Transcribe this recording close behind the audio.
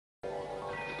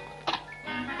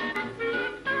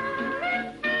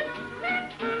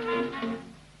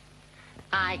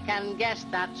I can guess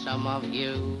that some of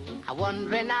you are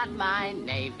wondering at my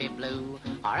navy blue,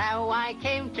 or how I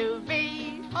came to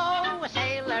be, oh, a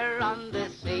sailor on the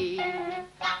sea.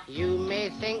 You may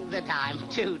think that I'm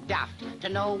too daft to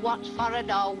know what's forward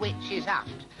or which is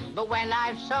aft, but when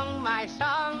I've sung my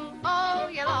song, oh,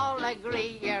 you'll all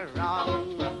agree you're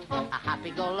wrong. A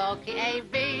happy-go-lucky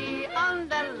A.B. on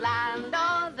the land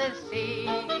or the sea.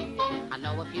 I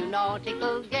know a few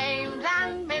nautical games,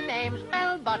 and my name's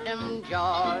Bell-Bottom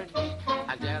George.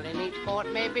 A girl in each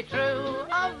port may be true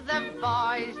of the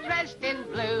boys dressed in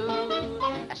blue.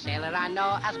 A sailor I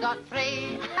know has got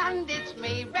three, and it's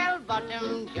me,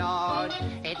 Bell-Bottom George.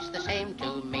 It's the same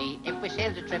to me if we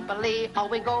sail to Tripoli or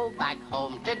we go back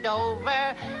home to Dover.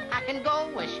 I can go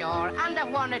ashore and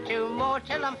have one or two more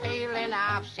till I'm feeling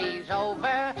half seas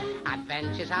over.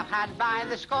 Adventures I've had by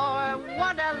the score.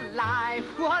 What a life,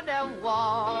 what a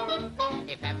war.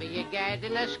 If ever you get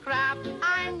in a scrap,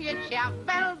 I'm your chap,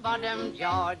 Bell-Bottom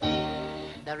George.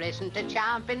 There isn't a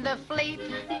chap in the fleet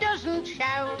doesn't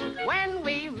shout when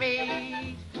we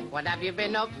meet. What have you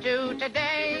been up to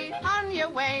today? On your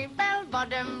way,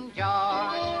 Bell-Bottom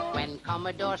George. When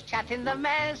Commodore's chat in the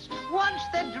mess, what's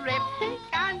the drip?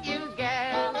 Can't you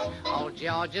guess? Old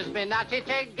George has been at it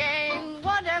again.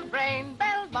 What a brain,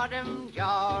 Bell-Bottom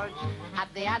George.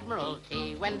 At the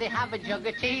Admiralty, when they have a jug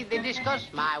of tea, they discuss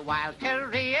my wild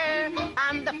career.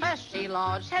 And the First Sea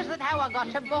Lord says that how I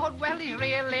got aboard, well, he's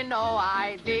really no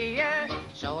idea.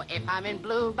 So if I'm in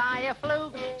blue by a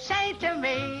fluke, say to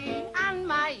me and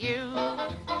my you,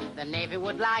 the Navy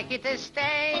would like you to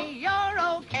stay. You're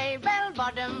okay,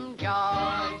 Bell-Bottom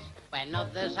George. When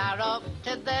others are up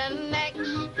to their necks,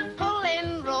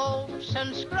 pulling ropes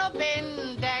and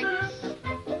scrubbing decks,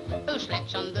 who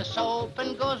slips on the soap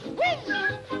and goes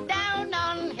whiz down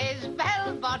on his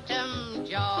bell-bottom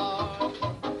George.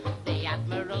 The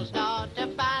Admiral's not a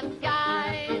bad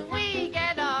guy, we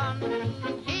get on,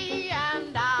 he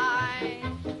and I.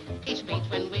 He speaks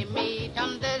when we meet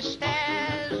on the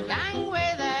stairs, gang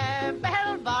with a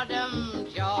bell-bottom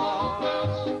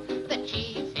George. The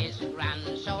chief is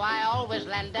grand, so I always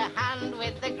lend a hand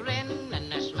with a grin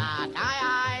and a smart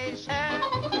aye, sir.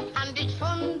 And it's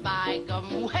fun, by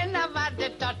gum, when I've had the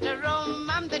totterum,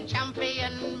 I'm the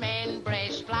champion main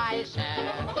brace fly,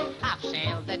 sir. I've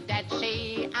sailed the Dead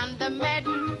Sea and the Med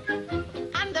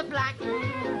and the Black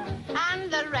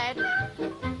and the Red.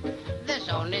 There's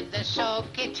only the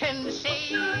Soqueton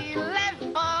Sea left.